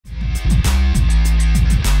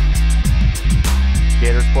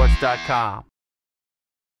SwampCastSports.com.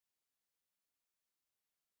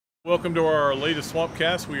 Welcome to our latest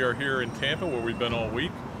Swampcast. We are here in Tampa, where we've been all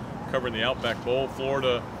week, covering the Outback Bowl.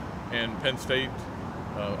 Florida and Penn State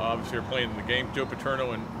obviously are playing in the game. Joe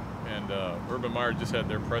Paterno and Urban Meyer just had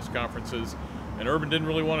their press conferences, and Urban didn't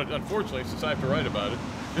really want to, unfortunately, since I have to write about it,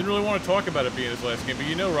 didn't really want to talk about it being his last game. But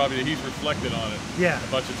you know, Robbie, that he's reflected on it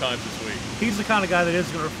a bunch of times this week. He's the kind of guy that is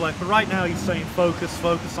going to reflect, but right now he's saying focus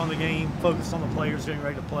on the game, focus on the players getting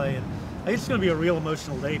ready to play. And it's going to be a real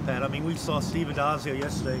emotional day, Pat. I mean, we saw Steve Adazio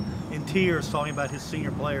yesterday in tears talking about his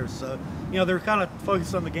senior players. So, you know, they're kind of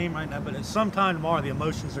focused on the game right now, but at some time tomorrow, the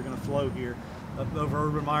emotions are going to flow here over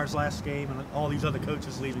Urban Meyer's last game and all these other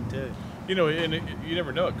coaches leaving too. You know, and you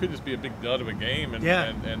never know. It could just be a big dud of a game, and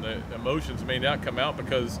the emotions may not come out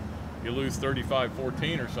because you lose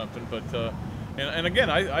 35-14 or something. But and again,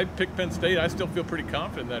 I picked Penn State. I still feel pretty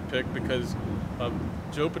confident in that pick because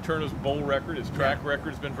Joe Paterno's bowl record, his track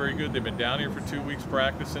record has been very good. They've been down here for 2 weeks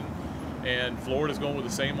practicing, and Florida's going with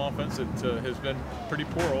the same offense that has been pretty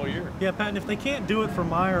poor all year. Yeah, Pat, and if they can't do it for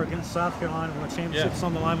Meyer against South Carolina when the championship's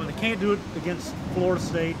on the line, when they can't do it against Florida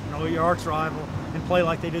State, you know, your arch rival, and play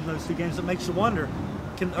like they did in those two games, it makes you wonder,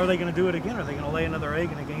 are they going to do it again? Are they going to lay another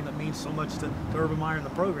egg in a game that means so much to Urban Meyer and the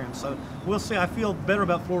program? So we'll see. I feel better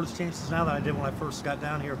about Florida's chances now than I did when I first got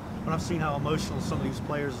down here, when I've seen how emotional some of these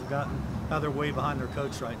players have gotten, how they're way behind their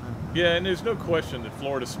coach right now. Yeah, and there's no question that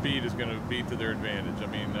Florida's speed is going to be to their advantage. I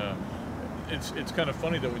mean, it's kind of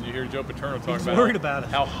funny that when you hear Joe Paterno talk about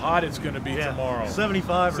how hot it's going to be tomorrow.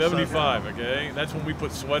 75 or 75, okay? That's when we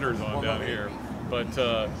put sweaters on down here. But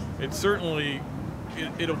it's certainly,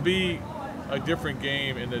 it'll be a different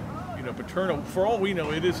game in that, you know, Paterno, for all we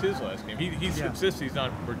know, it is his last game. He insists he's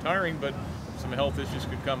not retiring, but some health issues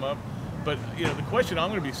could come up. But, you know, the question I'm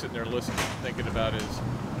going to be sitting there listening, thinking about is,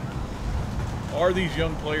 are these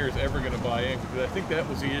young players ever going to buy in? Because I think that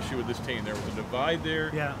was the issue with this team. There was a divide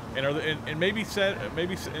there. Yeah. And maybe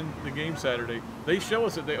in the game Saturday, they show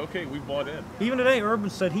us that we bought in. Even today, Urban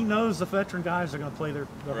said he knows the veteran guys are going to play their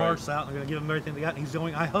hearts out and they're going to give them everything they got. And he's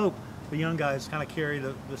going, I hope the young guys kind of carry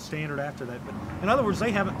the standard after that. But in other words,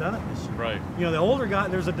 they haven't done it this year. Right. You know, the older guy,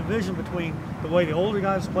 there's a division between the way the older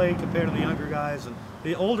guys play compared to the younger guys, and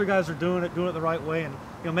the older guys are doing it the right way. And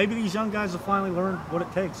you know, maybe these young guys will finally learn what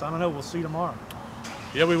it takes. I don't know. We'll see tomorrow.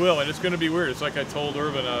 Yeah, we will, and it's going to be weird. It's like I told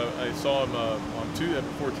Urban. I saw him on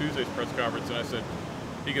before Tuesday's press conference, and I said,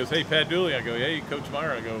 he goes, "Hey, Pat Dooley." I go, "Hey, Coach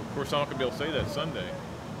Meyer." I go, "Of course, I'm not going to be able to say that Sunday."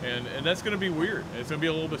 And that's going to be weird. And it's going to be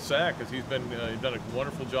a little bit sad because he's done a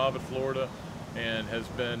wonderful job at Florida, and has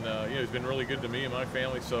been he's been really good to me and my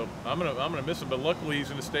family. So I'm gonna miss him. But luckily, he's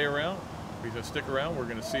going to stay around. He's going to stick around. We're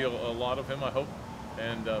going to see a lot of him, I hope.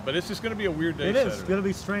 And but it's just going to be a weird day. It is. It's going to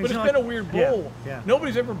be strange. But it's been a weird bowl. Yeah.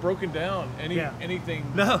 Nobody's ever broken down anything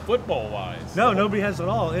football-wise. No, nobody has at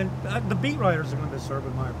all. And the beat writers are going to miss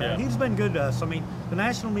Urban Meyer. Yeah. He's been good to us. I mean, the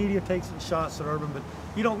national media takes shots at Urban, but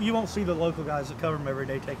you won't see the local guys that cover him every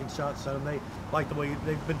day taking shots at him. They like the way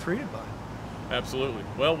they've been treated by him. Absolutely.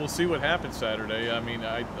 Well, we'll see what happens Saturday. I mean,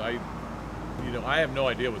 I have no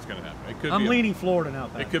idea what's going to happen. I'm leaning Florida now,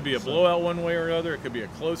 Pat. It could be a blowout one way or another. It could be a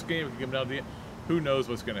close game. It could come down to the end. Who knows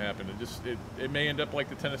what's going to happen? It may end up like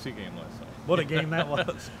the Tennessee game last night. What a game that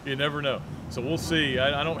was. You never know. So we'll see.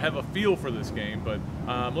 I don't have a feel for this game, but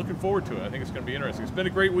I'm looking forward to it. I think it's going to be interesting. It's been a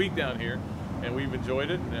great week down here, and we've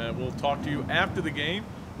enjoyed it. We'll talk to you after the game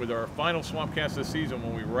with our final Swampcast this season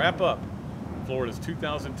when we wrap up Florida's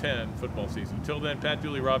 2010 football season. Until then, Pat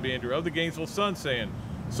Dooley, Robbie Andrew of the Gainesville Sun saying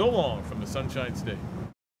so long from the Sunshine State.